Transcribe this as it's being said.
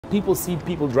People see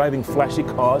people driving flashy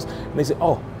cars and they say,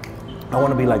 oh, I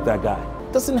want to be like that guy.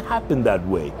 It doesn't happen that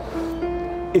way.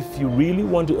 If you really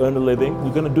want to earn a living,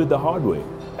 you're going to do it the hard way.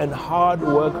 And hard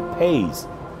work pays.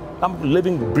 I'm a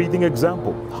living, breathing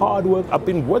example. Hard work, I've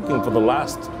been working for the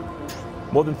last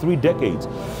more than 3 decades.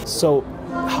 So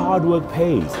hard work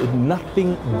pays.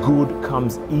 Nothing good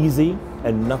comes easy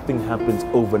and nothing happens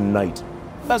overnight.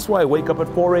 That's why I wake up at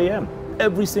 4 a.m.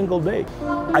 every single day.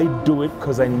 I do it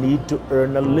because I need to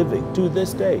earn a living to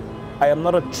this day. I am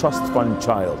not a trust fund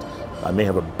child. I may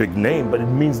have a big name, but it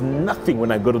means nothing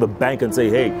when I go to the bank and say,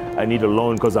 hey, I need a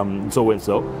loan because I'm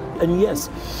so-and-so. And yes,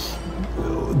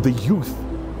 the youth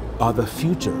are the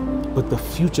future, but the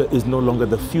future is no longer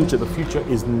the future. The future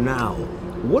is now.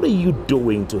 What are you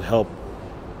doing to help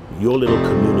your little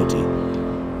community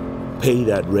pay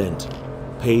that rent,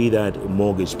 pay that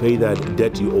mortgage, pay that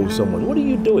debt you owe someone? What are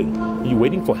you doing? Are you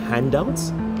waiting for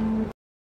handouts?